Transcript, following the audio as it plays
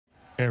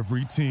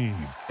Every team,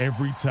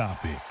 every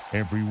topic,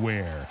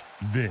 everywhere.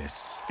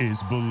 This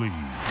is Believe.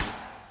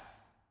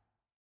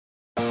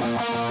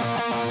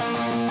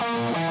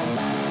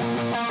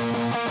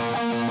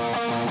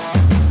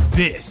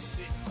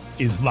 This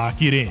is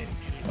Lock It In,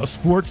 a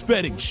sports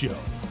betting show,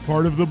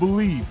 part of the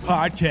Believe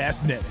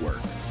Podcast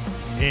Network.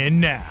 And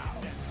now,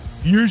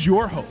 here's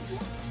your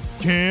host,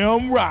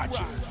 Cam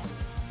Rogers.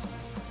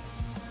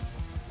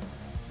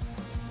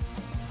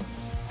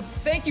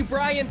 Thank you,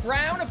 Brian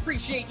Brown.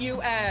 Appreciate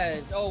you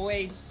as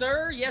always,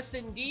 sir. Yes,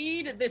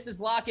 indeed. This is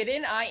Lock It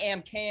In. I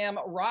am Cam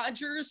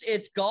Rogers.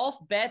 It's golf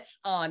bets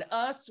on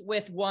us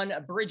with one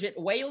Bridget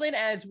Whalen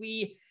as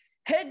we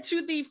head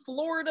to the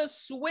Florida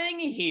Swing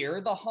here,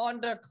 the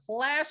Honda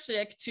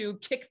Classic, to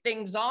kick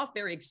things off.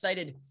 Very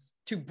excited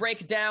to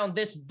break down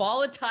this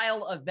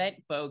volatile event,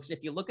 folks.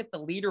 If you look at the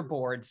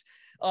leaderboards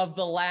of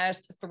the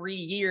last 3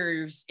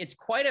 years, it's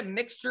quite a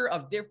mixture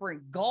of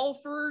different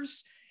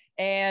golfers.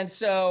 And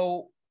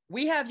so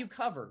we have you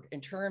covered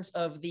in terms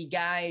of the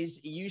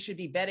guys you should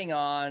be betting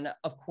on,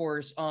 of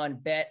course, on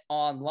Bet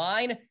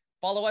Online.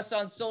 Follow us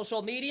on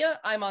social media.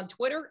 I'm on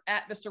Twitter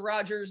at Mr.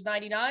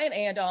 Rogers99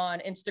 and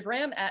on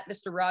Instagram at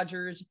Mr.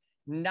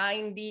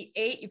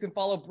 Rogers98. You can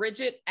follow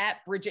Bridget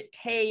at Bridget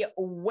K.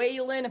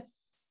 Whalen.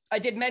 I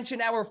did mention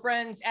our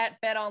friends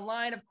at Bet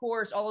Online. Of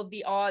course, all of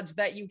the odds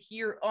that you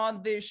hear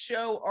on this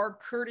show are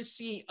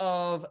courtesy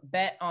of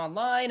Bet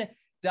Online.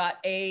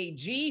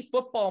 .ag.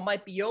 Football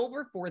might be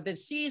over for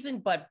this season,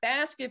 but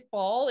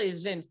basketball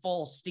is in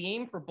full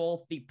steam for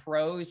both the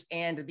pros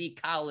and the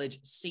college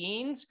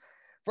scenes.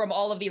 From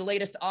all of the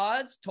latest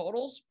odds,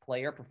 totals,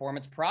 player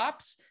performance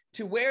props,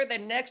 to where the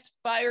next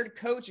fired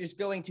coach is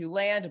going to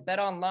land,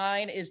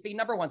 BetOnline is the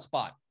number one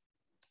spot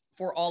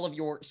for all of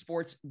your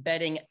sports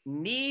betting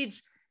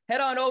needs. Head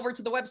on over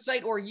to the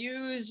website or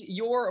use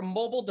your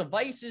mobile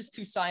devices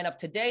to sign up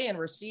today and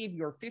receive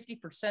your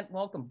 50%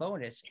 welcome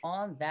bonus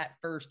on that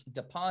first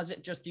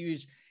deposit. Just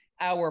use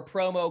our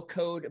promo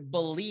code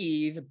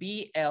BELIEVE,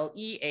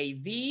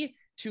 BLEAV,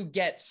 to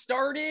get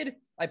started.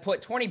 I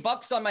put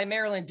 $20 on my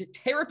Maryland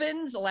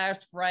Terrapins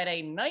last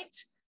Friday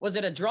night. Was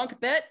it a drunk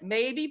bet?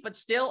 Maybe, but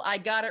still, I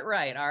got it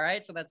right. All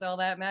right, so that's all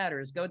that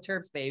matters. Go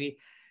Terps, baby.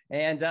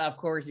 And of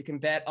course, you can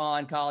bet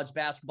on college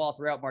basketball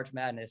throughout March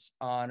Madness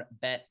on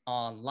Bet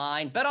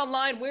Online. Bet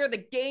Online, where the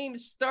game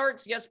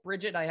starts. Yes,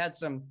 Bridget, I had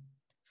some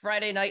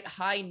Friday night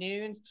high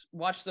noons,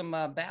 watched some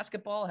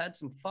basketball, had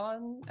some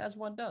fun, as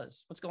one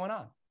does. What's going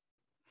on?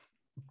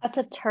 That's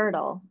a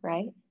turtle,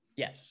 right?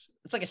 Yes,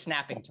 it's like a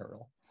snapping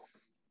turtle.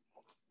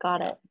 Got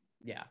it.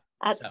 Yeah.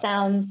 That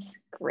sounds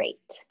great.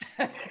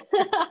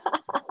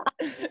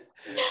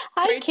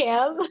 Hi,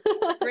 Cam.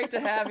 Great to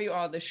have you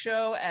on the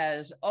show,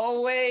 as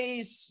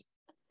always.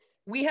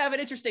 We have an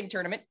interesting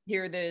tournament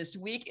here this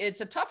week.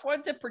 It's a tough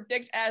one to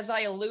predict, as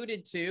I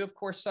alluded to. Of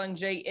course,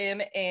 Sungjae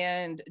Im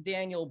and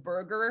Daniel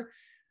Berger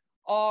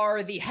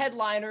are the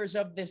headliners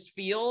of this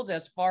field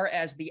as far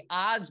as the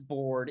odds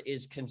board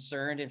is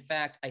concerned. In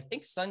fact, I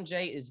think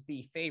Sungjae is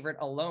the favorite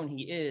alone.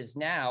 He is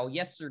now.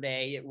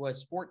 Yesterday, it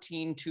was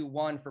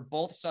 14-1 for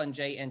both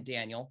Sungjae and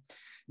Daniel.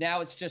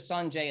 Now it's just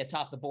Sungjae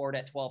atop the board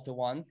at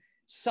 12-1.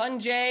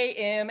 Sungjae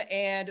Im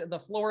and the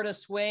Florida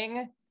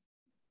Swing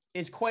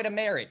is quite a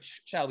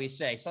marriage, shall we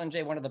say.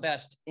 Sungjae, one of the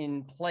best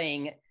in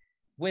playing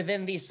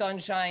within the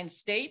Sunshine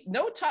State.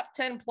 No top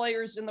 10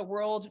 players in the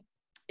world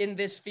in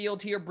this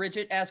field here,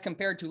 Bridget, as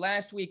compared to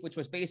last week, which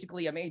was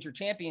basically a major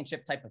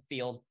championship type of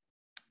field.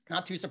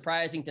 Not too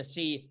surprising to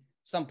see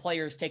some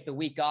players take the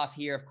week off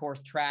here, of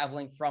course,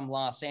 traveling from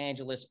Los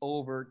Angeles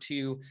over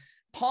to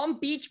Palm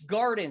Beach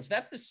Gardens.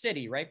 That's the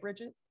city, right,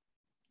 Bridget?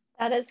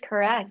 That is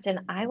correct. And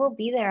I will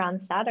be there on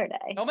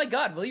Saturday. Oh my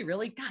God, will you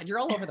really? God, you're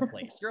all over the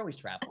place. You're always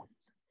traveling.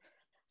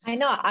 I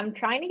know. I'm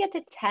trying to get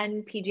to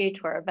 10 PGA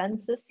Tour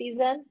events this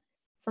season.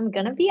 So I'm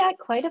going to be at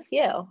quite a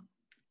few.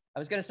 I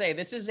was going to say,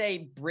 this is a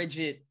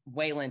Bridget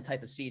Whalen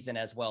type of season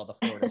as well, the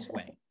Florida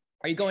Swing.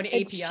 Are you going to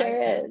API? It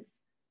sure is.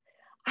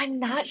 I'm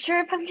not sure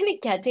if I'm going to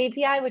get to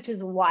API, which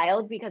is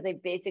wild because I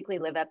basically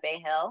live at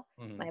Bay Hill.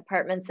 Mm-hmm. My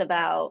apartment's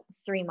about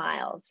 3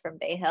 miles from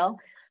Bay Hill.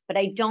 But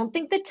I don't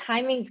think the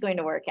timing's going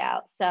to work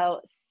out.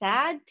 So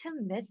sad to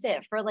miss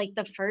it for like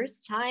the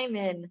first time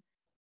in,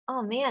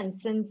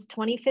 since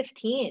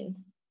 2015.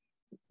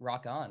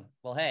 Rock on.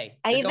 Well, hey.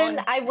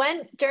 I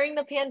went during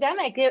the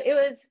pandemic. It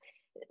was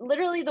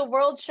literally the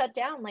world shut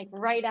down like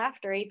right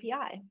after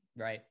API.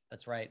 Right.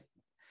 That's right.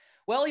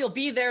 Well, you'll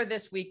be there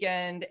this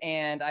weekend,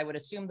 and I would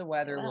assume the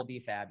weather will be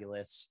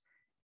fabulous.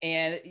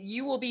 And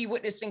you will be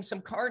witnessing some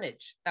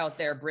carnage out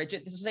there,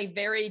 Bridget. This is a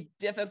very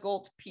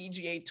difficult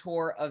PGA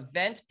Tour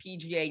event.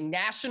 PGA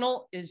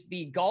National is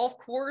the golf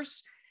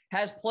course,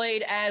 has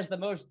played as the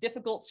most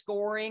difficult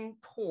scoring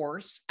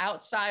course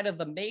outside of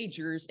the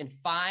majors in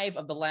 5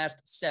 of the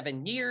last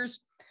 7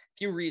 years.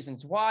 Few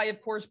reasons why, of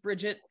course,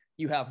 Bridget.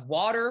 You have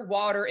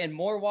water, and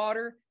more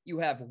water. You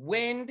have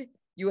wind.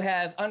 You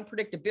have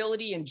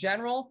unpredictability in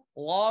general,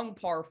 long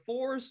par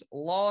 4s,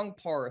 long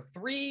par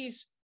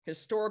 3s.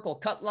 Historical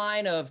cut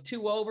line of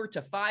 2 over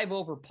to 5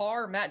 over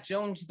par. Matt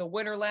Jones, the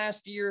winner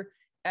last year,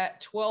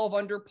 at 12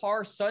 under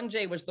par.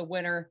 Sungjae was the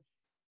winner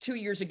 2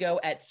 years ago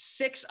at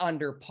 6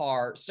 under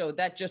par. So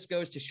that just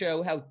goes to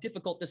show how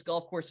difficult this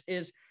golf course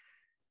is.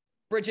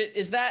 Bridget,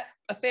 is that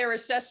a fair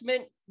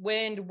assessment?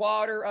 Wind,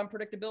 water,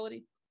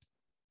 unpredictability?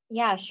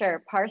 Yeah,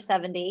 sure. Par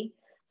 70.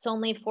 So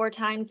only 4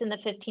 times in the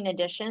 15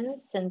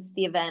 editions since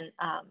the event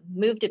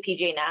moved to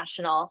PGA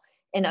National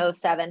in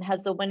 2007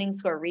 has the winning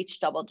score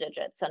reached double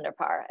digits under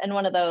par. And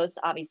one of those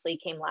obviously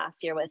came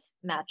last year with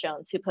Matt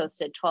Jones, who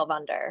posted 12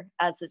 under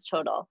as his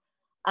total.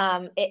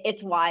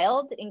 It's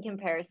wild in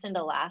comparison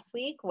to last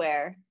week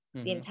where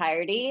the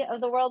entirety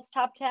of the world's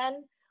top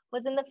 10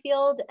 was in the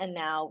field. And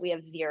now we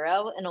have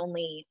 0 and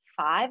only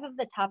 5 of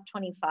the top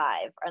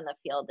 25 are in the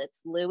field. It's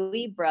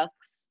Louis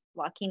Brooks,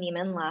 Joaquin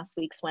Niemann, last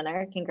week's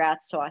winner.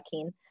 Congrats to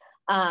Joaquin.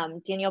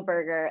 Daniel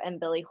Berger and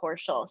Billy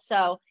Horschel.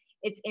 So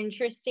it's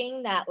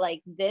interesting that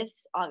like this,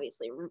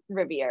 obviously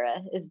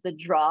Riviera is the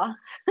draw,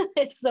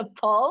 it's the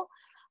pull.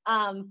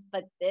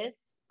 But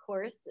this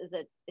course is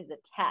a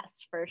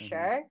test for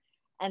sure.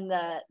 And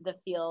the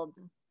field,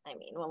 I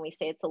mean, when we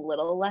say it's a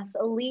little less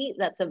elite,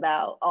 that's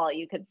about all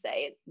you could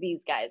say.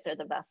 These guys are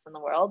the best in the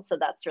world. So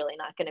that's really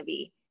not going to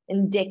be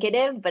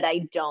indicative, but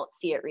I don't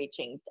see it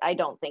reaching. I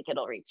don't think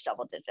it'll reach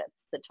double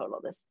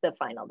digits, the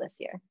final this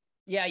year.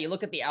 Yeah, you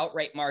look at the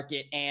outright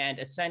market and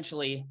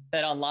essentially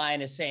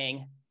BetOnline is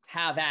saying,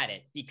 have at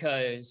it,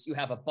 because you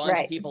have a bunch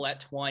of people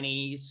at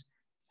 20s,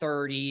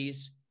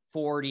 30s,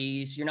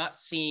 40s. You're not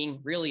seeing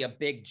really a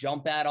big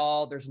jump at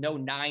all. There's no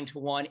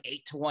 9-1,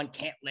 8-1,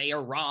 can't lay a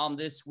ROM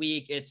this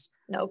week. It's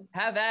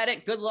have at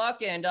it. Good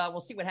luck. And we'll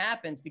see what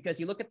happens, because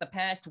you look at the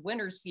past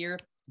winners here.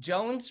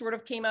 Jones sort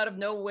of came out of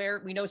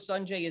nowhere. We know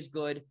Sungjae is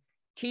good.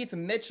 Keith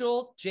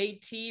Mitchell,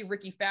 JT,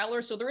 Ricky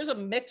Fowler. So there is a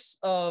mix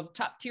of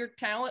top tier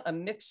talent, a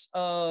mix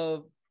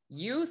of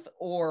youth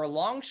or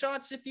long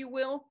shots, if you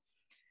will.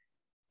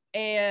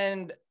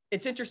 And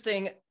it's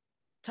interesting.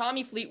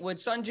 Tommy Fleetwood,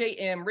 Sungjae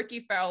Im,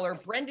 Ricky Fowler,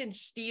 Brendan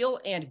Steele,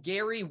 and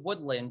Gary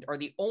Woodland are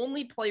the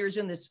only players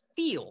in this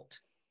field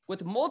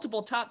with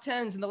multiple top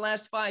 10s in the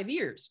last 5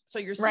 years. So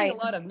you're seeing a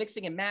lot of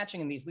mixing and matching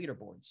in these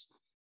leaderboards.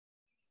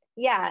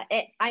 Yeah.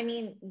 I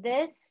mean,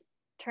 this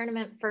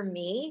tournament for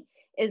me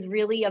is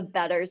really a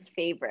bettor's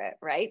favorite,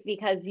 right?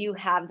 Because you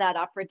have that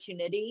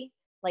opportunity,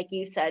 like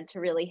you said, to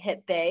really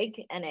hit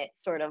big, and it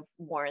sort of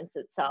warrants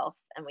itself.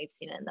 And we've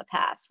seen it in the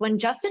past. When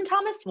Justin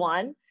Thomas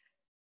won,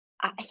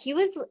 he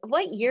was,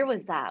 what year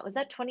was that? Was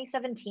that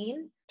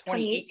 2017?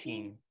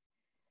 2018.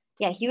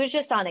 Yeah, he was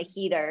just on a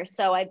heater.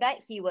 So I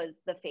bet he was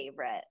the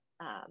favorite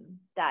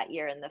that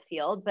year in the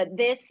field. But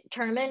this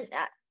tournament,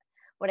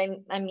 what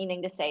I'm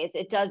meaning to say is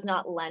it does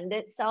not lend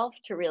itself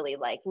to really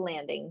like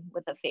landing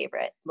with a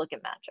favorite. Look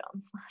at Matt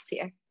Jones last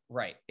year.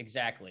 Right,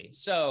 exactly.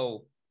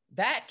 So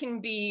that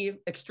can be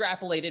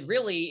extrapolated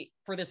really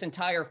for this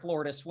entire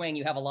Florida swing.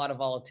 You have a lot of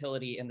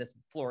volatility in this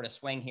Florida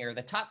swing here.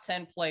 The top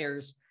 10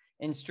 players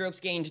in strokes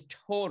gained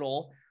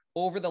total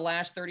over the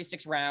last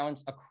 36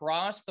 rounds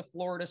across the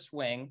Florida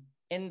swing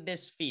in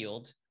this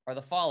field are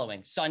the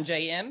following: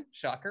 Sungjae Im,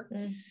 shocker,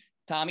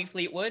 Tommy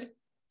Fleetwood,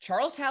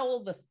 Charles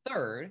Howell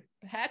III,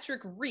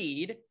 Patrick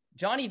Reed,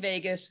 Johnny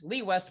Vegas,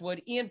 Lee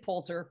Westwood, Ian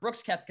Poulter,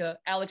 Brooks Koepka,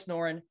 Alex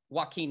Noren,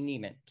 Joaquin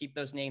Niemann. Keep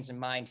those names in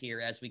mind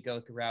here as we go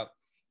throughout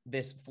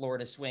this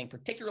Florida swing,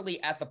 particularly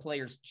at the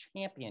Players'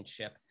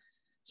 Championship.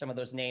 Some of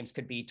those names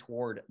could be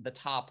toward the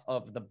top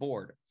of the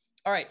board.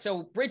 All right,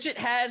 so Bridget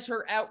has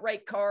her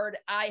outright card.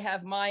 I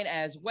have mine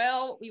as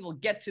well. We will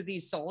get to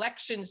these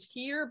selections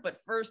here, but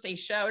first a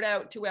shout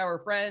out to our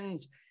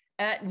friends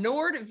at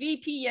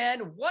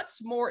NordVPN.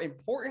 What's more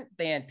important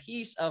than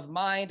peace of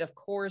mind? Of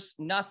course,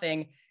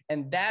 nothing.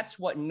 And that's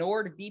what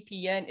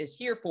NordVPN is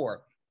here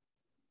for,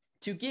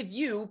 to give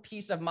you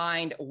peace of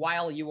mind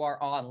while you are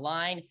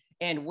online.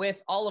 And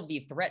with all of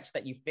the threats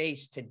that you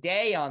face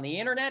today on the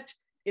internet,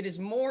 it is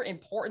more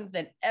important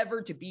than ever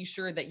to be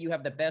sure that you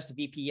have the best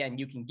VPN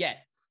you can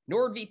get.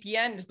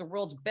 NordVPN is the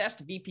world's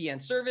best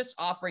VPN service,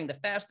 offering the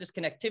fastest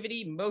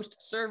connectivity,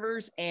 most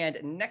servers, and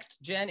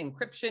next-gen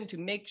encryption to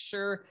make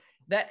sure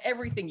that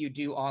everything you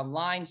do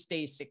online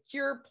stays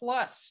secure.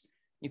 Plus,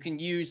 you can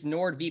use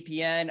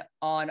NordVPN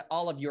on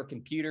all of your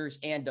computers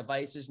and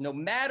devices, no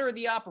matter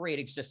the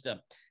operating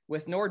system.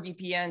 With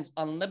NordVPN's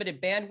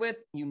unlimited bandwidth,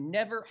 you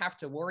never have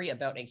to worry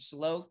about a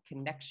slow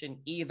connection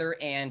either,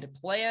 and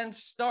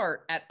plans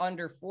start at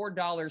under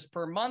 $4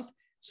 per month.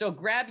 So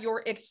grab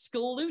your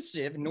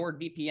exclusive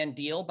NordVPN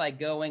deal by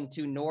going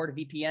to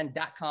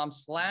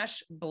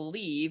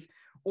nordvpn.com/believe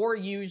or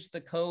use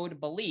the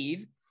code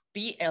BELIEVE,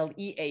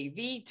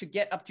 BLEAV, to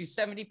get up to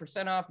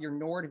 70% off your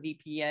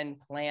NordVPN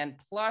plan,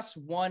 plus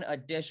 1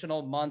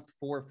 additional month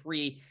for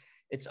free.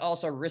 It's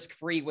also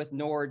risk-free with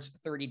Nord's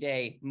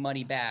 30-day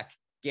money-back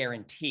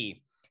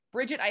guarantee.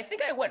 Bridget, I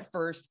think I went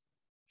first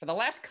for the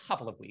last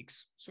couple of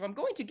weeks, so I'm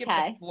going to give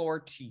the floor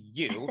to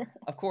you.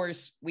 Of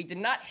course, we did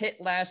not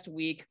hit last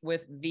week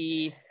with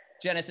the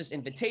Genesis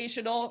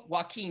Invitational.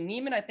 Joaquin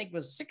Niemann, I think,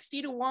 was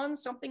 60-1,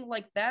 something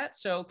like that.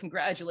 So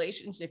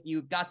congratulations if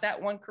you got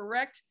that one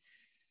correct.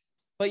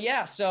 But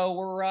yeah, so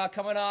we're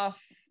coming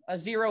off a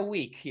 0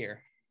 week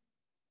here.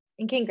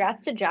 And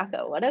congrats to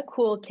Jocko. What a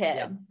cool kid.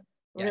 Yeah,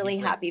 really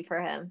happy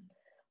for him.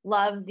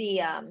 Love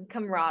the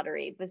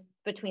camaraderie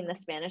between the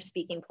Spanish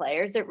speaking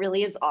players. It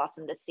really is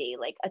awesome to see,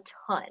 like a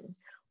ton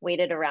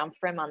waited around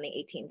for him on the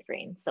 18th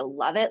green. So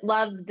love it.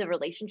 Love the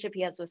relationship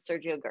he has with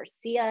Sergio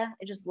Garcia.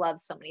 I just love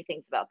so many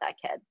things about that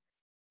kid.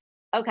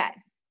 Okay,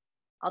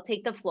 I'll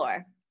take the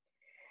floor.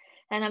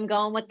 And I'm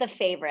going with the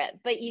favorite,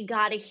 but you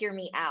got to hear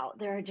me out.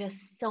 There are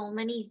just so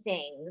many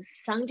things.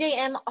 Sungjae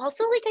Im,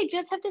 also, like, I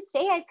just have to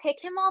say, I pick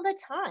him all the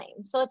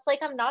time. So it's like,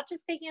 I'm not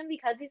just picking him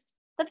because he's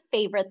the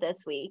favorite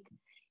this week.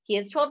 He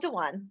is 12-1.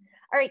 All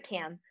right,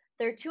 Cam,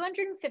 there are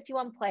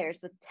 251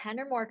 players with 10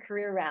 or more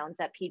career rounds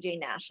at PGA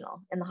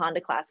National in the Honda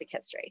Classic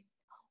history.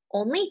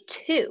 Only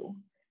 2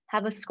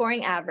 have a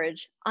scoring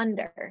average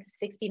under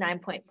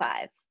 69.5.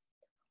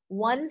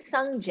 One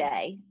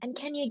Sungjae, and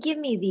can you give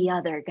me the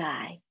other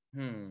guy?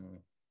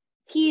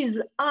 He's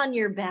on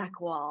your back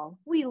wall.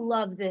 We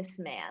love this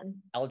man.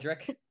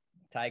 Eldrick,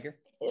 Tiger.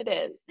 It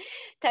is.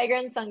 Tiger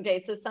and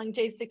Sungjae. So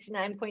Sungjae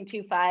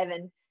 69.25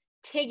 and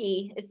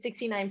Tiggy is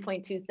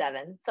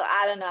 69.27. So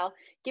I don't know.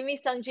 Give me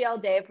Sungjae all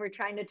day if we're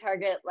trying to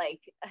target like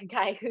a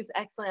guy who's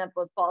excellent at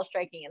both ball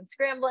striking and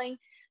scrambling.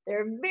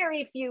 There are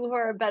very few who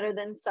are better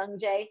than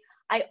Sungjae.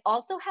 I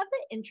also have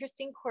the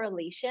interesting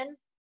correlation.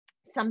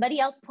 Somebody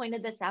else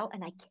pointed this out,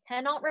 and I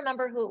cannot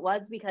remember who it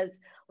was because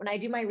when I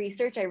do my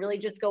research, I really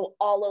just go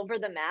all over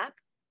the map.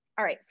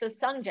 All right, so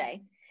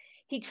Sungjae,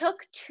 he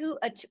took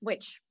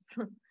which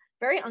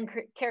very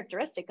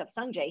uncharacteristic of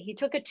Sungjae. He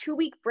took a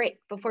 2-week break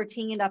before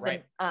teeing it up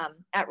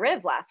at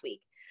Riv last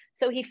week.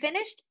 So he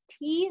finished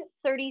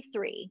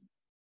T33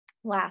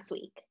 last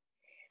week.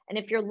 And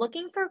if you're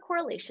looking for a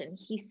correlation,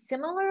 he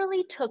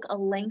similarly took a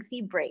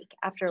lengthy break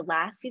after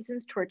last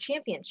season's Tour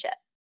Championship,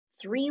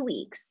 3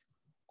 weeks,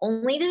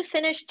 only to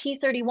finish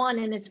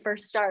T31 in his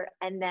first start,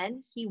 and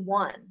then he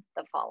won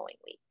the following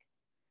week.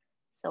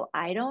 So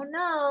I don't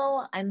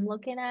know. I'm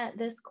looking at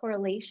this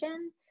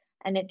correlation,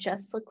 and it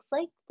just looks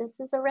like this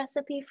is a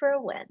recipe for a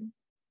win.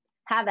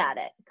 Have at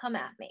it. Come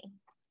at me.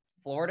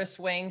 Florida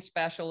swing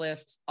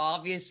specialists.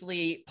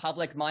 Obviously,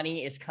 public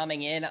money is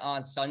coming in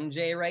on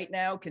Sungjae right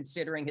now,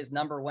 considering his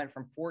number went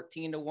from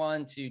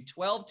 14-1 to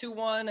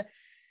 12-1.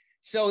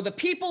 So the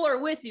people are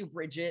with you,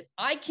 Bridget.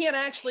 I can't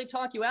actually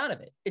talk you out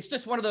of it. It's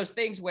just one of those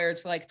things where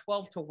it's like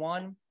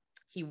 12-1.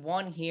 He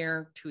won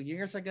here 2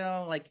 years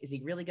ago. Like, is he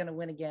really going to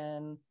win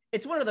again?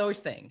 It's one of those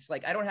things.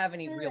 Like, I don't have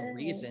any real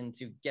reason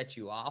to get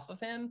you off of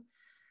him,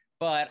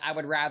 but I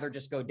would rather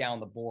just go down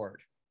the board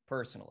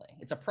personally.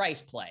 It's a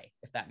price play,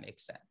 if that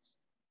makes sense.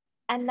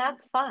 And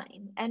that's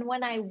fine. And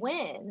when I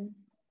win,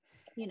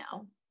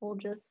 we'll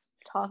just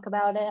talk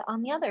about it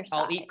on the other side.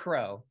 I'll eat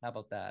crow. How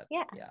about that?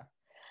 Yeah. Yeah.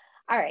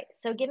 All right,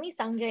 so give me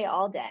Sungjae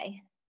all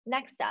day.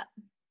 Next up,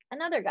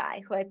 another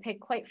guy who I pick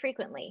quite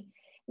frequently.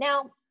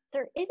 Now,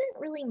 there isn't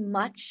really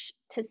much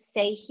to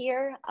say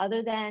here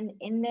other than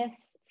in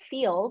this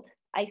field,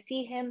 I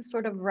see him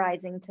sort of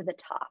rising to the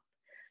top.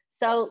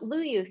 So Liu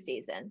Yu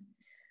season.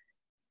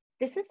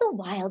 This is the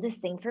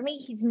wildest thing for me.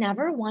 He's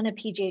never won a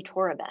PGA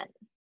Tour event.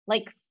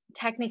 Like,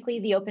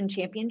 technically the Open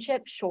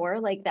Championship, sure,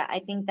 like that. I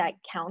think that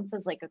counts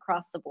as like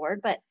across the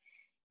board, but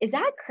is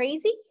that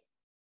crazy?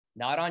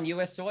 Not on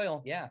U.S.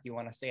 soil. Yeah, if you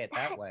want to say it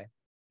that way.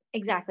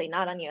 Exactly.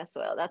 Not on U.S.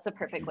 soil. That's a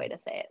perfect way to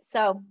say it.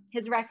 So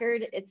his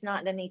record, it's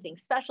not anything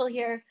special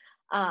here.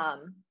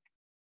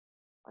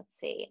 Let's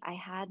see. I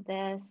had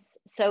this.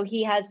 So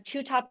he has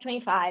 2 top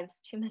 25s,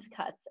 2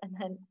 miscuts, and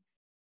then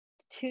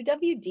 2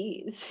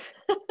 WDs.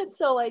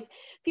 So like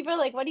people are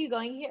like, what are you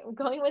going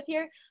with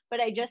here?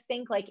 But I just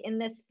think like in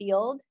this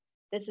field,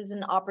 this is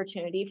an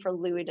opportunity for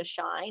Louis to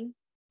shine.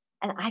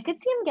 And I could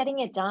see him getting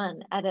it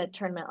done at a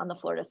tournament on the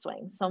Florida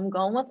swing. So I'm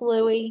going with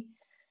Louis.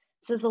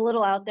 This is a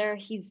little out there.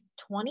 He's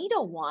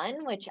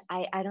 20-1, which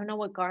I don't know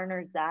what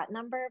garners that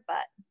number, but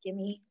give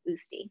me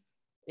Usti.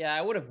 Yeah,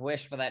 I would have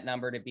wished for that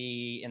number to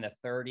be in the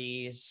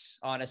 30s,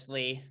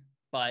 honestly.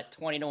 But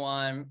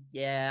 20-1,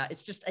 yeah,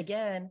 it's just,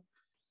 again,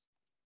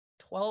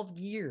 12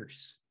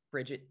 years.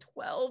 Bridget,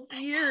 12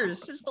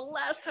 years since the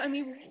last time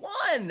he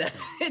won.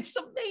 It's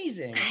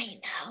amazing. I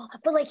know.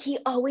 But like he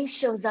always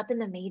shows up in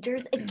the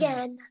majors.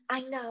 Again,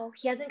 I know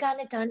he hasn't gotten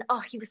it done. Oh,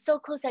 he was so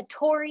close at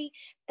Torrey.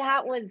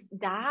 That was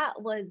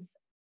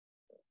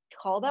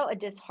called out a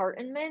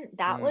disheartenment.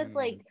 That was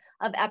like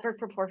of epic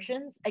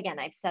proportions. Again,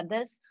 I've said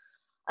this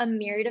a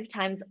myriad of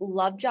times.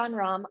 Love Jon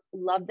Rahm.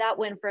 Love that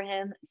win for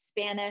him.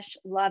 Spanish.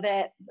 Love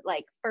it.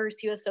 Like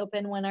first US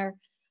Open winner.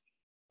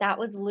 That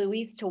was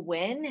Louis to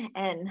win.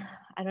 And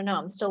I don't know,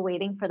 I'm still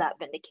waiting for that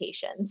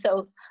vindication.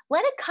 So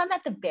let it come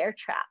at the bear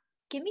trap.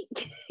 Give me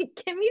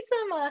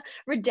some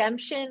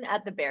redemption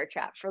at the bear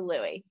trap for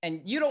Louis.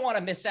 And you don't want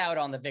to miss out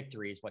on the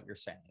victory is what you're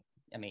saying.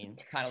 I mean,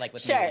 kind of like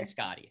with sure. me and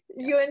Scotty.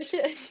 Yeah. You and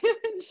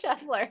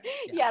Scheffler.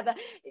 Yeah,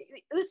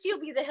 Usti will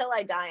be the hill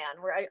I die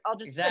on, where I'll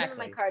just put him in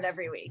my card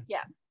every week.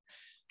 Yeah.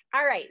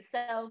 All right,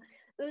 so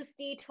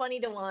Usti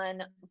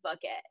 20-1, book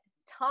it.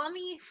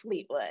 Tommy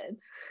Fleetwood,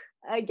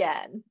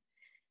 again.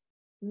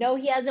 No,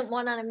 he hasn't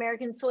won on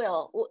American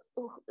soil.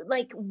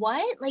 Like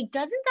what? Like,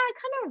 doesn't that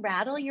kind of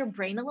rattle your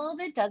brain a little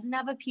bit? Doesn't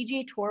have a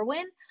PGA Tour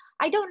win?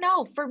 I don't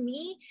know. For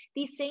me,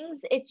 these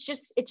things,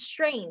 it's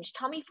strange.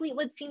 Tommy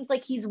Fleetwood seems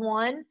like he's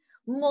won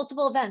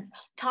multiple events.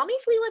 Tommy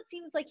Fleetwood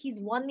seems like he's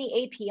won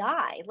the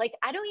API. Like,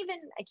 I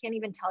can't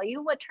even tell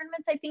you what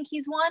tournaments I think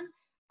he's won.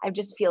 I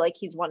just feel like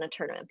he's won a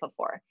tournament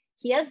before.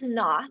 He has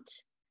not.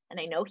 And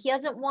I know he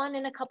hasn't won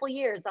in a couple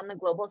years on the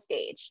global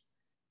stage.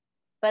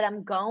 But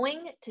I'm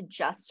going to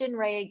Justin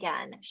Ray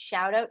again.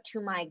 Shout out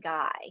to my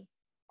guy.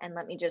 And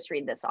let me just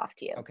read this off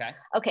to you.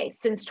 Okay.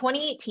 Since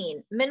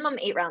 2018, minimum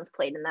 8 rounds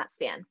played in that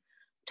span.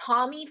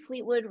 Tommy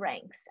Fleetwood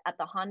ranks at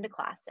the Honda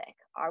Classic.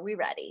 Are we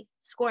ready?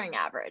 Scoring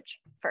average,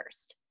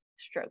 first.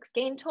 Strokes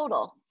gained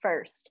total,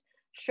 first.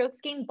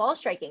 Strokes gained ball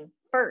striking,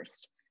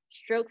 first.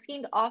 Strokes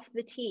gained off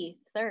the tee,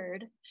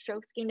 third.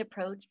 Strokes gained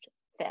approach,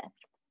 fifth.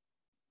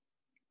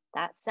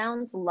 That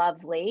sounds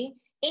lovely.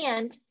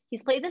 And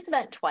he's played this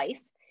event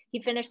twice.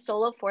 He finished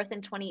solo 4th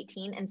in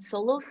 2018 and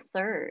solo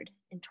 3rd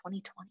in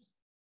 2020.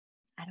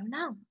 I don't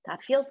know. That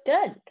feels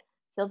good.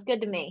 Feels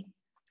good to me.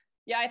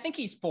 Yeah, I think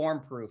he's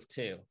form proof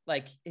too.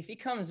 Like if he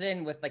comes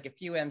in with like a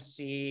few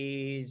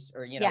MCs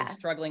or, he's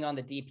struggling on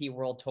the DP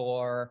World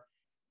Tour,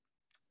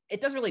 it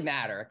doesn't really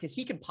matter because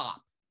he can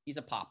pop. He's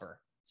a popper.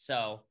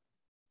 So,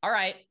 all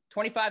right,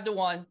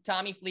 25-1,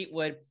 Tommy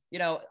Fleetwood.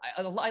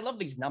 I love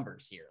these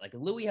numbers here. Like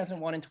Louis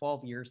hasn't won in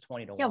 12 years,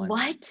 20-1. Yeah,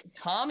 what?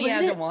 Tommy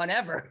hasn't won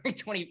ever,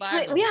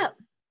 25. Yeah.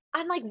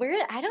 I'm like,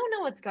 I don't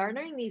know what's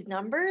garnering these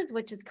numbers,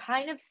 which is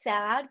kind of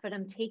sad, but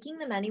I'm taking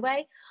them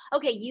anyway.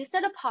 Okay, you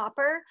said a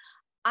popper.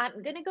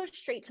 I'm going to go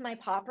straight to my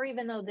popper,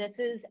 even though this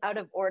is out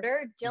of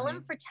order.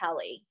 Dylan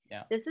Fratelli.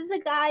 Yeah. This is a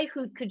guy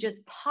who could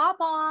just pop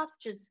off,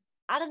 just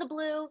out of the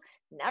blue,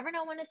 never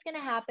know when it's going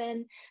to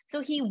happen.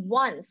 So he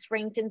once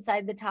ranked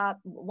inside the top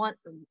once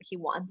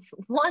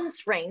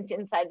ranked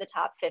inside the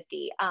top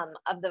 50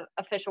 of the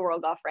official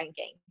World Golf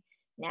ranking.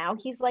 Now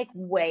he's like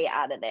way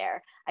out of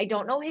there. I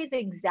don't know his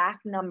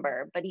exact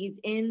number, but he's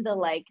in the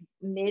like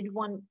mid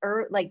 120s,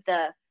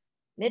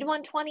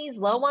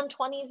 low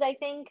 120s, I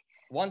think.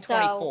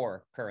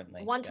 124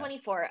 currently.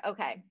 124. Yeah.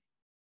 Okay.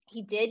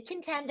 He did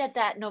contend at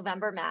that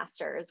November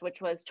Masters,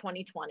 which was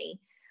 2020.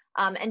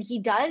 And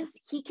he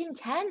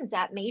contends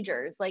at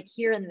majors like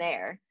here and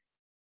there,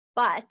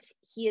 but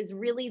he is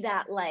really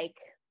that like,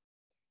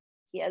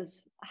 he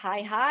has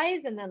high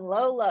highs and then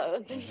low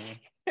lows. Mm-hmm.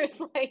 There's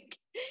like,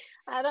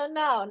 I don't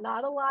know,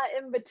 not a lot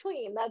in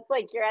between. That's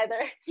like, you're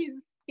either,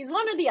 he's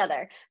one or the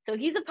other. So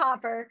he's a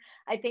popper.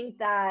 I think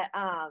that,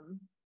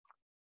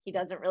 he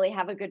doesn't really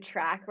have a good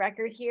track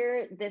record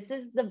here. This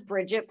is the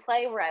Bridget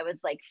play where I was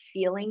like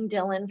feeling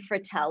Dylan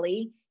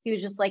Fratelli. He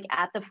was just like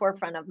at the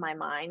forefront of my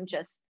mind,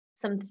 just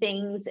some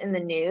things in the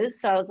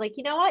news. So I was like,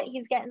 you know what?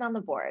 He's getting on the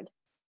board.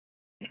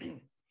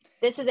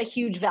 This is a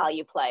huge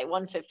value play,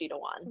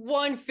 150-1.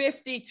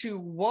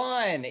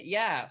 150-1.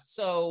 Yeah.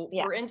 So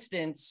for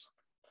instance,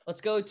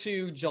 let's go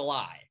to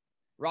July.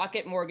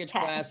 Rocket Mortgage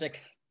Classic,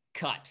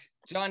 cut.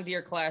 John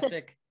Deere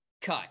Classic,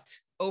 cut.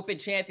 Open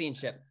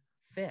Championship,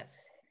 5th.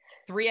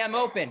 3M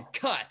Open,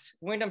 cut.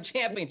 Wyndham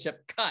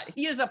Championship, cut.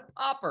 He is a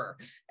popper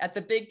at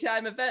the big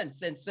time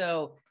events. And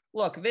so,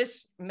 look,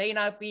 this may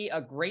not be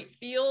a great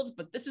field,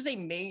 but this is a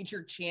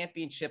major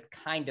championship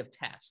kind of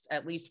test,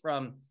 at least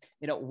from,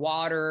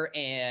 water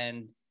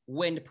and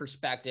wind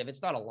perspective.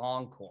 It's not a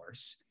long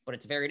course, but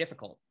it's very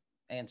difficult.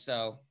 And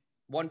so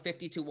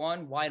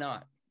 150-1, why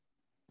not?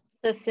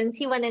 So since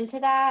he went into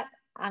that,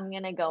 I'm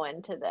going to go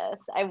into this.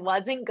 I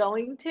wasn't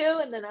going to,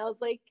 and then I was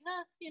like,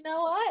 you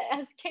know what?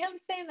 As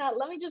Cam's saying that,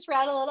 let me just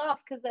rattle it off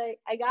because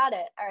I got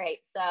it. All right,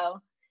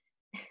 so.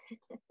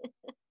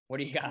 What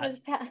do you got?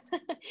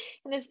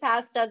 In his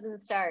past dozen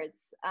starts,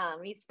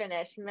 he's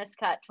finished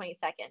miscut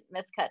 22nd,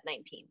 miscut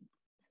 19th,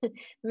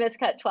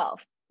 miscut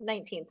 12th,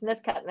 19th,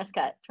 miscut,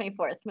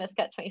 24th,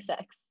 miscut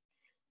 26th.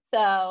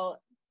 So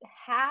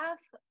half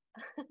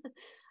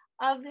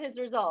of his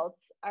results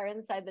are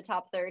inside the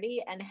top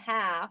 30 and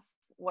half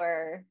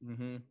were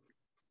miscuts.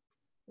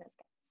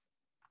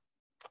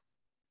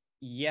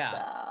 Yeah.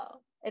 So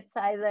it's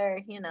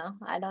either,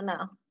 I don't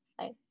know.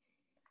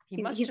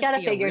 He's got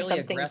to figure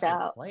some things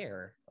out.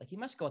 Player. Like he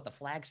must go with the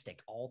flag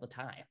stick all the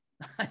time.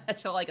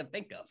 That's all I can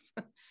think of.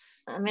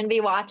 I'm going to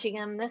be watching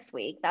him this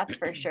week. That's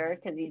for sure.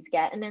 Cause he's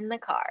getting in the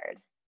card.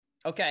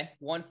 Okay.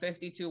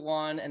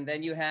 150-1. And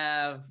then you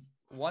have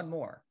one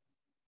more.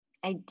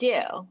 I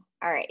do. All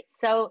right.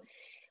 So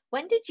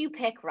when did you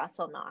pick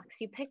Russell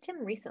Knox? You picked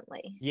him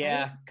recently.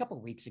 Yeah. Right? A couple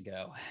of weeks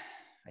ago,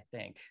 I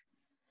think.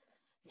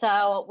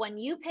 So when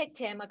you picked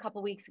him a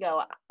couple weeks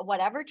ago,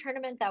 whatever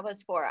tournament that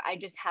was for, I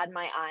just had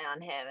my eye on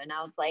him. And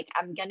I was like,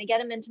 I'm going to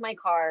get him into my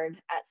card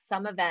at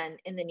some event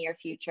in the near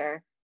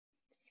future.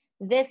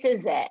 This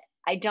is it.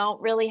 I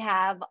don't really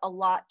have a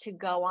lot to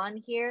go on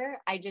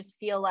here. I just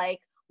feel like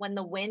when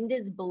the wind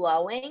is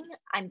blowing,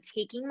 I'm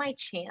taking my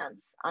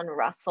chance on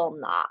Russell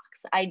Knox.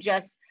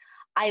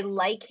 I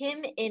like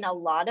him in a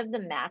lot of the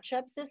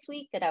matchups this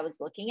week that I was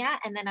looking at.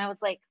 And then I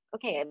was like,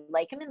 okay, I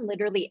like him in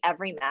literally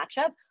every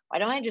matchup. Why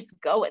don't I just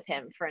go with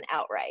him for an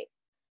outright?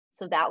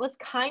 So that was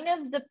kind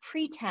of the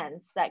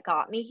pretense that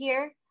got me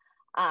here.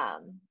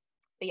 But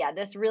yeah,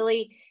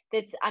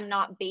 I'm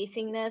not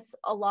basing this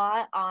a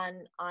lot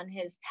on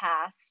his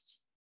past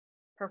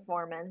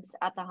performance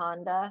at the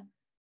Honda.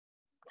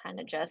 Kind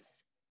of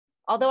just,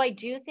 although I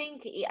do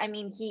think, I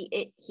think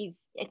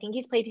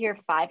he's played here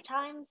 5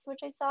 times,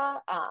 which I saw.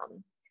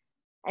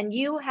 And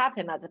you have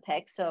him as a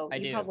pick, so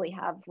you probably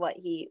have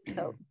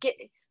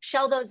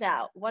shell those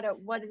out. What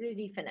did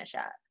he finish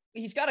at?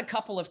 He's got a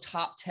couple of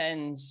top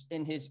 10s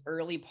in his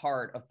early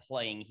part of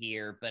playing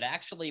here, but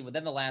actually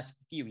within the last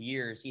few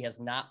years, he has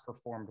not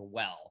performed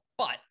well.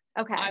 But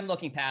okay, I'm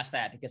looking past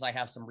that because I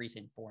have some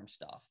recent form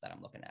stuff that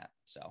I'm looking at.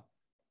 So,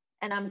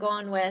 and I'm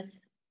going with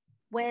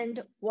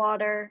wind,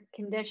 water,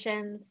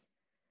 conditions.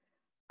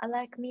 I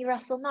like me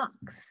Russell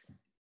Knox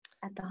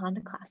at the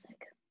Honda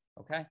Classic.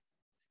 Okay.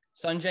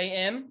 Sungjae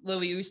Im,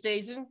 Louis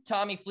Oosthuizen,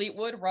 Tommy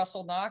Fleetwood,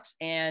 Russell Knox,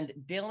 and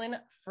Dylan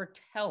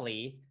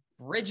Fratelli.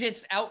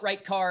 Bridget's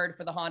outright card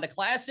for the Honda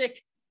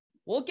Classic.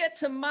 We'll get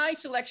to my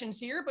selections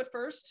here, but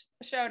first,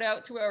 a shout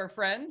out to our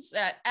friends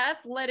at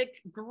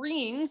Athletic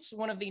Greens,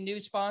 one of the new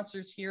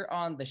sponsors here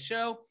on the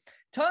show.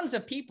 Tons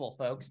of people,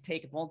 folks,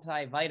 take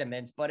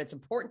multivitamins, but it's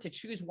important to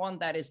choose one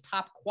that is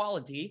top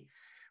quality.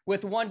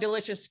 With one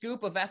delicious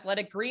scoop of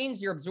Athletic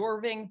Greens, you're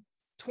absorbing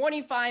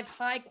 25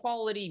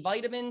 high-quality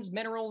vitamins,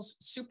 minerals,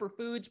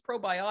 superfoods,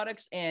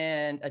 probiotics,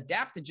 and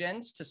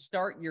adaptogens to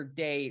start your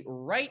day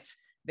right.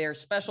 Their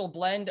special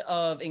blend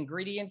of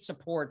ingredients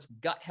supports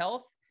gut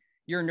health,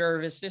 your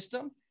nervous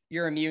system,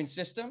 your immune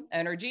system,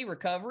 energy,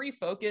 recovery,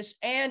 focus,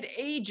 and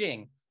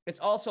aging. It's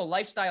also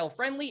lifestyle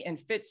friendly and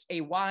fits a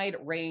wide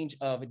range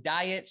of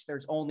diets.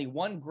 There's only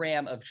 1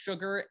 gram of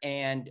sugar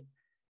and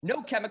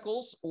no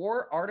chemicals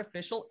or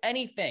artificial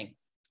anything.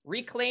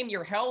 Reclaim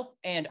your health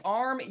and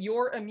arm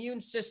your immune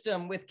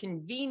system with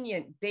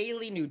convenient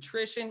daily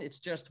nutrition. It's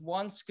just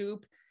 1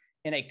 scoop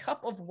in a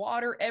cup of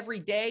water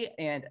every day,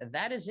 and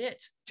that is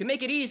it. To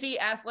make it easy,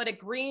 Athletic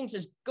Greens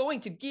is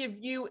going to give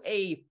you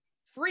a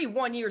free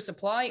 1-year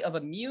supply of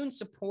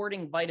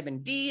immune-supporting vitamin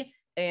D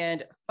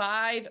and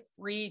 5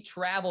 free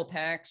travel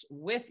packs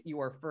with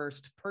your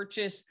first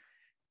purchase.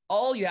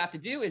 All you have to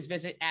do is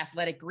visit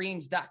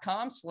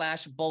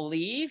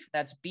athleticgreens.com/believe.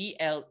 That's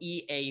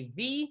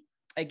BLEAV.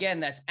 Again,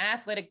 that's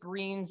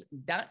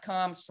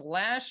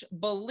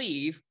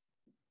athleticgreens.com/believe.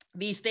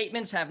 These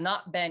statements have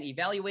not been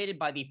evaluated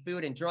by the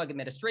Food and Drug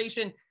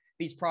Administration.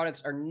 These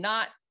products are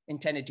not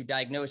intended to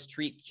diagnose,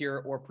 treat,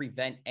 cure, or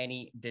prevent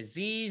any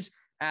disease.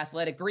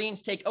 Athletic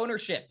Greens, take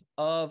ownership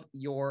of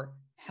your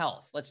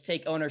health. Let's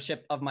take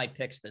ownership of my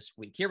picks this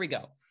week. Here we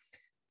go.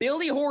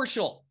 Billy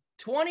Horschel,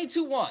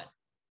 20-1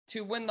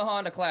 to win the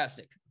Honda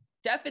Classic.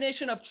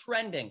 Definition of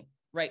trending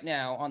right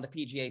now on the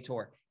PGA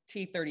Tour.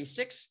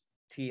 T36,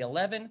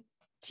 T11,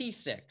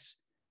 T6.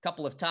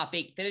 Couple of top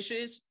 8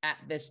 finishes at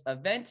this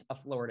event. A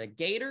Florida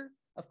Gator,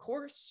 of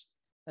course,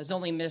 has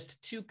only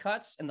missed 2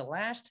 cuts in the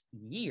last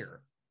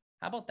year.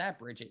 How about that,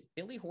 Bridget?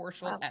 Billy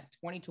Horschel at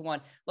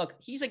 20-1. Look,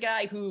 he's a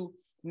guy who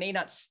may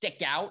not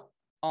stick out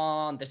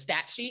on the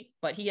stat sheet,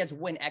 but he has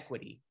win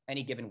equity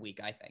any given week,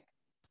 I think.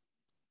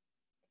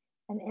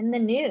 And in the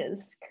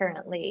news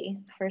currently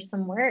for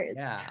some words.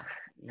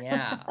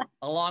 Yeah.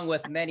 Along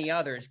with many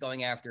others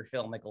going after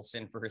Phil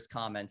Mickelson for his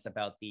comments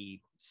about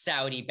the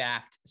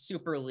Saudi-backed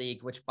Super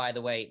League, which, by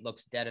the way,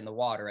 looks dead in the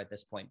water at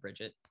this point,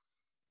 Bridget.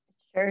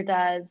 Sure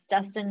does.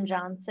 Dustin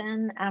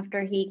Johnson,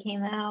 after he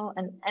came out,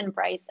 and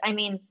Bryce. I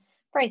mean,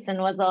 Bryson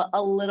was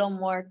a little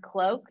more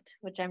cloaked,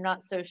 which I'm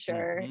not so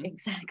sure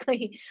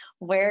exactly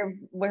where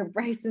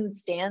Bryson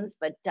stands,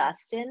 but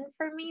Dustin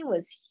for me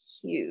was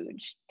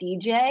huge.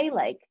 DJ,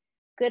 like,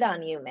 good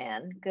on you,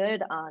 man.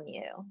 Good on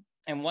you.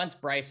 And once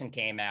Bryson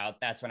came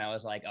out, that's when I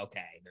was like,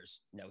 okay,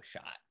 there's no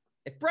shot.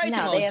 If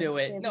Bryson won't do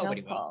it,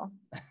 nobody will.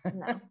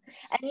 No.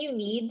 And you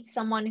need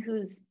someone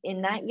who's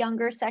in that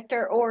younger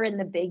sector or in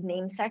the big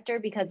name sector,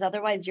 because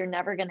otherwise you're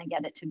never going to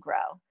get it to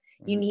grow.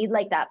 You need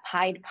like that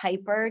Pied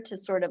Piper to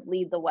sort of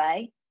lead the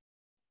way.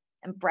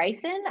 And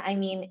Bryson, I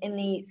mean, in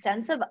the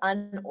sense of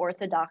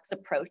unorthodox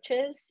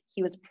approaches,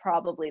 he was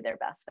probably their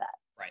best bet.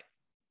 Right.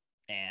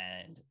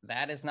 And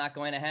that is not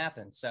going to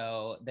happen.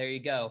 So there you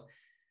go.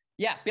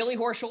 Yeah, Billy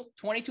Horschel,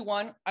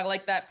 20-1. I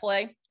like that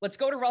play. Let's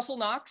go to Russell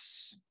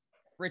Knox.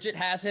 Bridget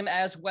has him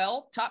as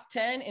well. Top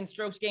 10 in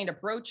strokes gained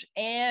approach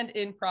and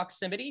in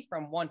proximity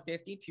from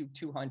 150 to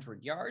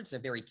 200 yards. A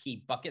very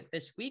key bucket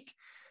this week.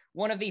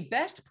 One of the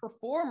best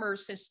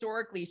performers,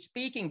 historically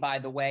speaking, by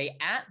the way,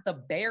 at the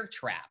Bear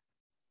Trap.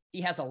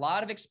 He has a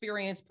lot of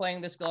experience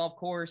playing this golf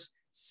course.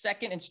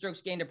 Second in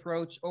strokes gained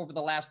approach over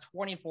the last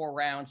 24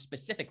 rounds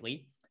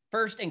specifically.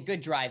 First in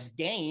good drives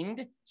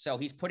gained. So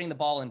he's putting the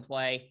ball in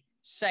play.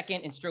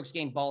 Second in strokes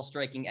gained ball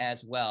striking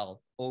as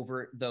well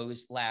over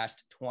those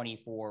last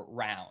 24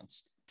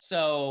 rounds.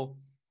 So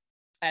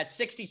at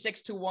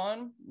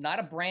 66-1, not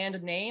a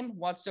brand name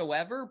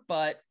whatsoever,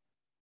 but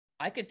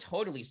I could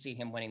totally see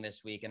him winning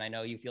this week. And I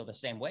know you feel the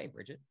same way,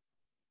 Bridget.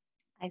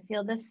 I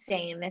feel the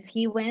same. If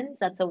he wins,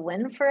 that's a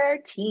win for our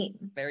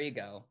team. There you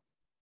go.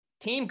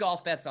 Team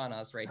golf bets on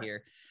us right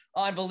here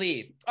on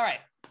Believe. All right.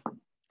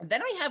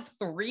 Then I have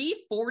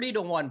 3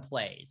 40-1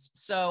 plays.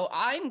 So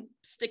I'm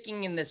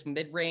sticking in this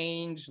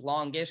mid-range,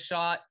 longish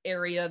shot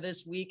area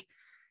this week.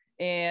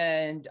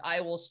 And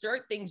I will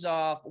start things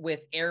off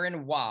with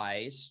Aaron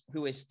Wise,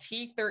 who is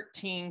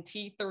T13,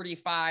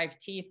 T35,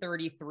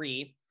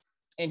 T33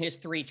 in his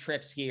 3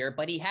 trips here.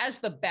 But he has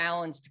the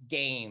balanced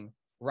game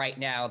right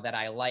now that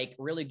I like.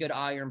 Really good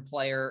iron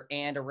player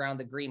and around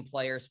the green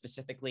player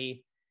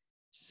specifically.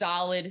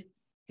 Solid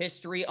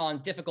history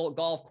on difficult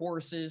golf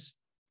courses.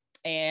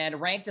 And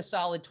ranked a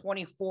solid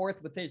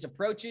 24th with his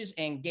approaches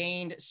and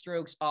gained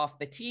strokes off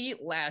the tee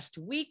last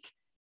week.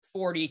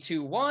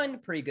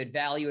 40-1, pretty good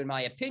value in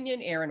my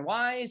opinion. Aaron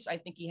Wise, I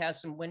think he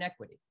has some win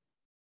equity.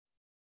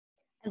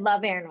 I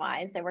love Aaron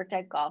Wise. I worked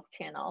at Golf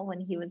Channel when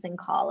he was in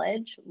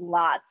college.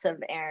 Lots of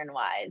Aaron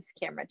Wise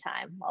camera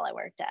time while I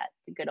worked at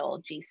the good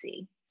old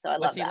GC. So I love that.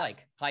 What's he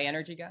like? High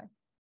energy guy?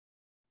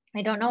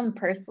 I don't know him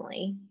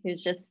personally.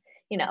 He's just,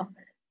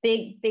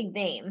 big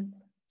name.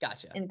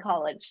 Gotcha. In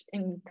college,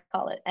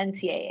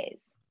 NCAAs.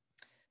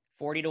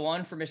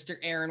 40-1 for Mr.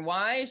 Aaron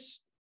Wise.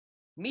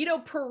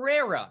 Mito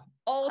Pereira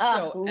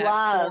also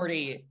at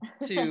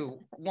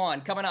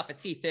 40-1, coming off a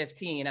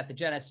T15 at the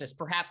Genesis,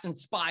 perhaps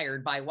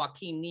inspired by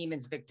Joaquin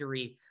Niemann's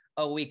victory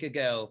a week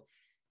ago.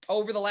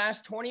 Over the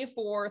last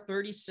 24,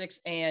 36,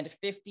 and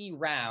 50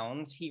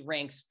 rounds, he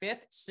ranks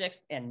 5th,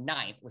 6th, and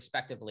 9th,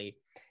 respectively,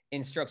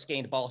 in strokes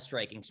gained ball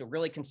striking. So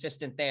really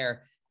consistent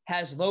there.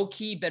 Has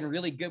low-key been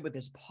really good with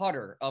his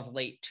putter of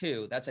late,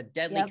 too. That's a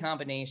deadly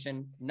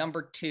combination.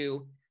 Number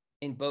 2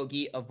 in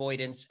bogey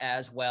avoidance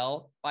as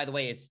well. By the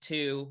way, it's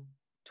 2,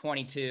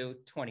 22,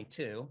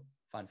 22.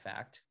 Fun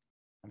fact.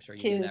 I'm sure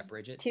you knew that,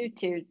 Bridget. 2,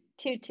 2,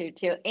 2, 2,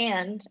 2.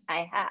 And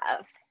I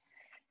have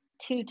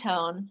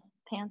 2-tone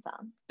pants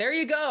on. There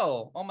you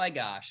go. Oh, my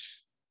gosh.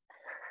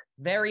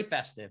 Very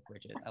festive,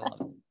 Bridget. I love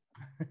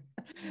it.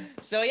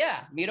 So,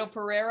 yeah, Mito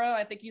Pereira,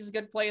 I think he's a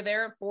good play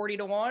there at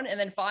 40-1. And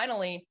then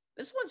finally,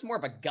 this one's more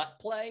of a gut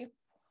play,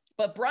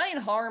 but Brian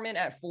Harman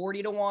at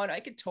 40-1, I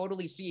could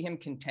totally see him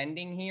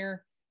contending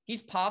here.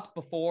 He's popped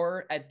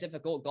before at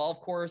difficult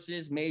golf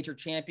courses, major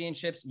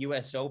championships,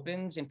 US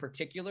Opens in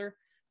particular.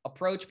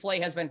 Approach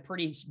play has been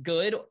pretty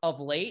good of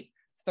late.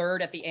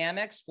 3rd at the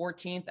Amex,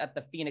 14th at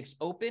the Phoenix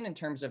Open in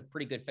terms of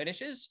pretty good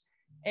finishes.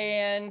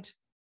 And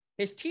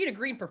his tee to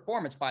green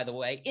performance, by the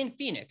way, in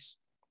Phoenix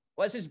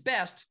was his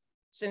best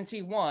since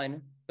he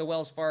won the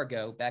Wells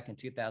Fargo back in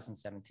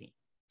 2017.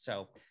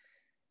 So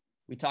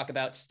we talk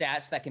about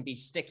stats that can be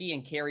sticky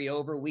and carry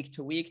over week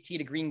to week. Tee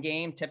to green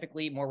game,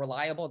 typically more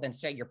reliable than,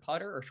 say, your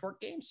putter or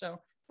short game. So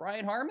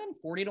Brian Harman,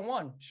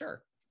 40-1,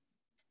 sure.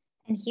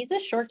 And he's a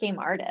short game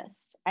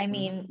artist. I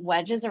mean,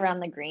 wedges around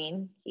the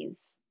green,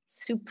 he's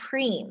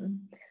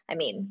supreme. I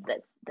mean,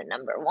 the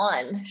number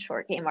 1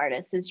 short game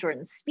artist is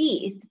Jordan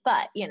Spieth,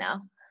 but,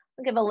 I'll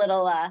give a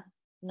little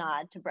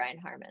nod to Brian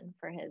Harman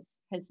for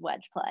his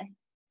wedge play.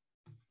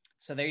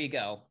 So there you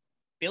go.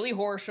 Billy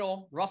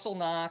Horschel, Russell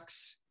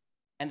Knox,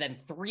 and then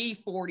 3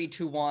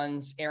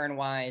 40-1s, Aaron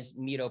Wise,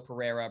 Mito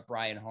Pereira,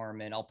 Brian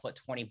Harman. I'll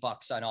put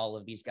 $20 on all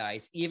of these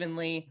guys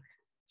evenly.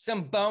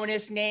 Some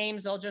bonus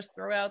names I'll just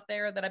throw out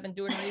there that I've been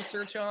doing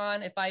research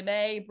on, if I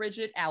may,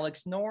 Bridget.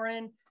 Alex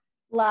Noren.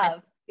 Love.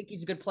 I think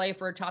he's a good play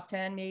for a top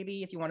 10,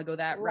 maybe, if you want to go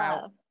that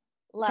route.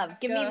 Love.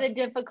 Give me the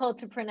difficult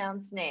to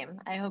pronounce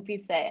name. I hope you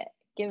say it.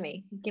 Give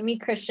me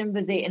Christian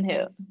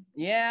Bezuidenhout.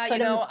 Yeah,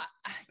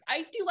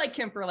 I do like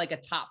him for like a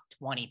top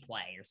 20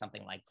 play or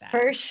something like that.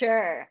 For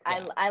sure.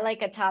 Yeah. I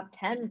like a top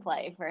 10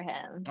 play for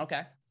him.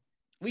 Okay.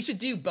 We should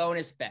do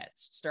bonus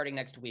bets starting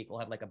next week. We'll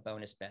have like a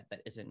bonus bet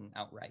that isn't an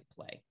outright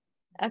play.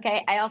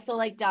 Okay. I also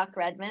like Doc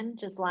Redman.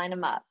 Just line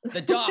him up.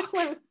 The Doc.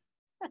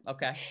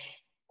 Okay.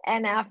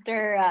 And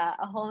after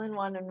a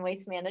hole-in-one in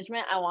Waste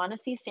Management, I want to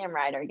see Sam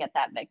Ryder get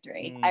that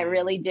victory. I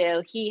really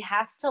do. He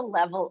has to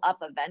level up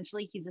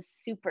eventually. He's a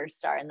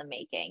superstar in the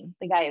making.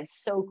 The guy is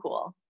so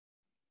cool.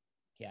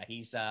 Yeah,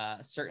 he's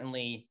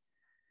certainly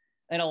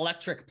an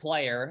electric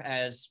player,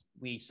 as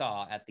we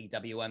saw at the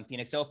WM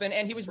Phoenix Open,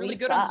 and he was really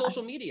good on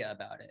social media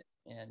about it.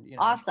 And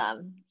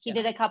awesome. He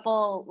did a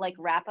couple like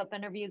wrap-up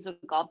interviews with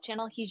Golf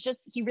Channel. He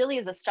really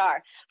is a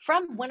star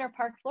from Winter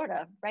Park,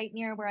 Florida, right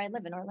near where I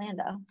live in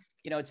Orlando.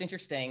 It's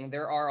interesting.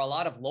 There are a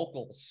lot of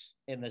locals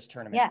in this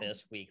tournament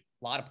this week.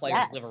 A lot of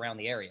players live around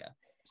the area.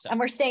 So. And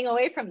we're staying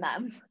away from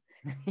them.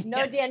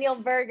 No Daniel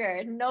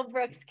Berger, no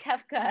Brooks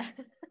Koepka.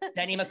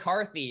 Denny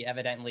McCarthy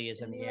evidently is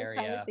in the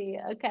area.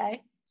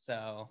 Okay.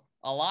 So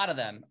a lot of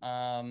them.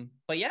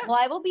 But yeah. Well,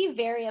 I will be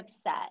very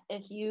upset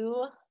if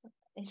you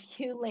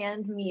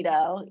land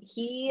Mito.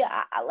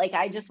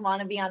 I just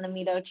want to be on the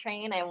Mito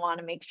train. I want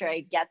to make sure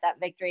I get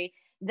that victory.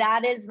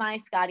 That is my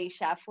Scotty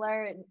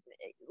Scheffler.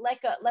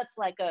 Let's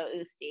let go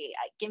Usti.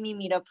 Give me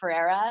Mito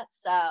Pereira.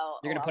 So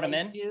you're gonna put him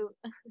in?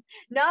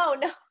 No.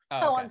 Oh,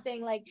 okay. I'm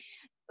saying like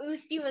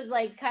Usti was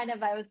like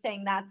I was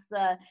saying that's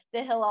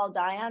the hill I'll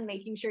die on,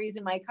 making sure he's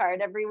in my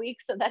card every week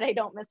so that I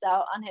don't miss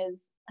out on his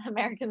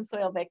American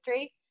soil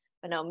victory.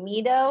 But no,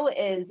 Mito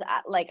is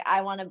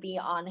I want to be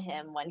on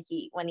him when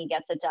he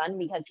gets it done,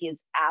 because he is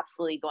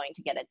absolutely going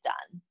to get it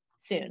done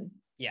soon.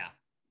 Yeah.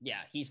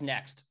 Yeah, he's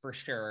next for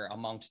sure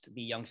amongst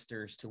the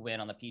youngsters to win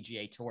on the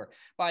PGA Tour.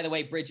 By the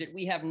way, Bridget,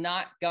 we have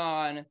not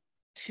gone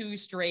 2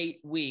 straight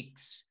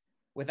weeks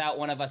without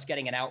one of us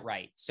getting an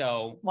outright.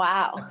 So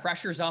wow, the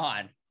pressure's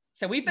on.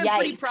 So we've been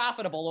pretty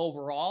profitable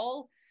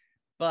overall,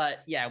 but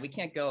yeah, we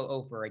can't go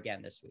over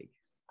again this week.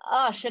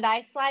 Oh, should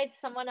I slide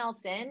someone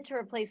else in to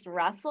replace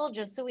Russell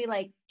just so we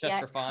just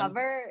for fun?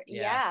 Cover?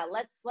 Yeah,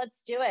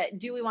 let's do it.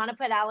 Do we want to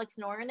put Alex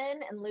Noren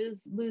in and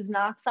lose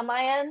Knox on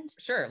my end?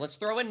 Sure, let's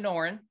throw in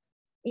Noren.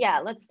 Yeah,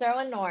 let's throw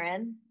in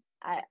Noren.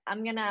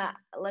 I'm gonna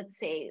let's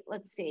see.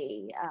 What's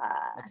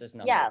his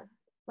number? Yeah,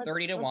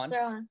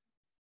 30-1.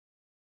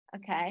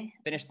 Okay.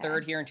 Finished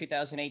third here in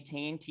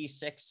 2018,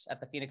 T6 at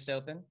the Phoenix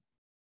Open.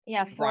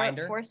 Yeah,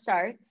 four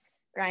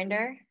starts.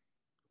 Grinder.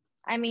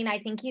 I mean, I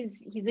think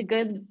he's a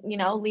good,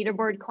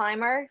 leaderboard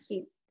climber.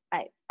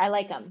 I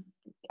like him.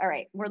 All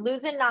right, we're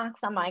losing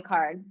Knox on my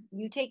card.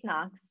 You take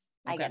Knox.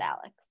 Okay. I get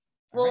Alex.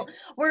 Well,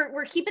 right.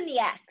 We're keeping the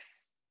X.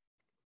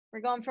 We're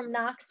going from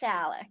Knox to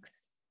Alex.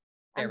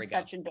 I'm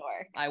such a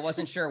dork. I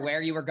wasn't sure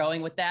where you were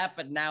going with that,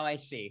 but now I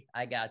see.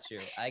 I got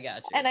you.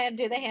 And I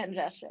do the hand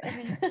gesture.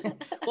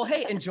 Well,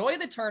 hey, enjoy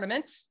the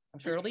tournament. I'm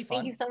sure it'll be fun.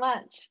 Thank you so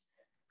much.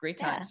 Great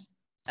times,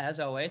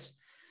 as always.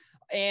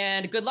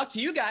 And good luck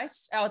to you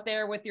guys out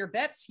there with your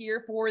bets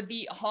here for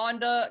the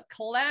Honda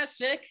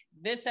Classic.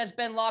 This has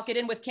been Lock It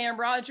In with Cam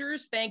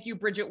Rogers. Thank you,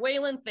 Bridget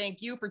Whalen.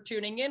 Thank you for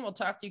tuning in. We'll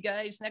talk to you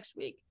guys next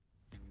week.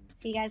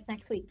 See you guys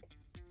next week.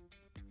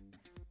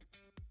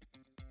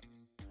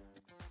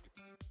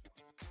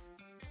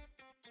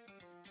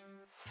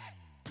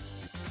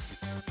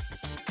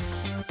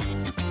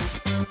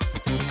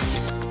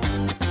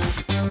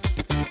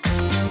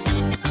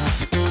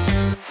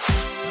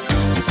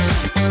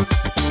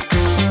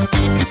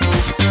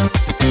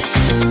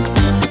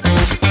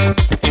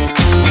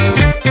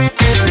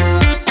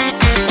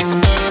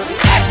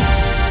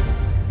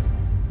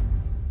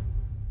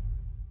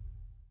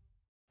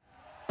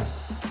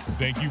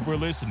 Thank you for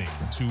listening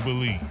to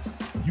Believe.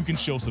 You can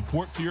show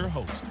support to your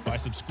host by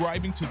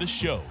subscribing to the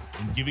show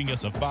and giving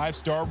us a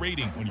 5-star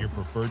rating on your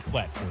preferred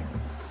platform.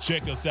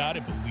 Check us out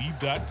at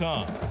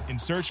Believe.com and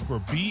search for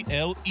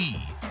BLEAV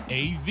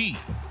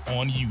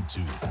on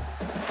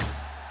YouTube.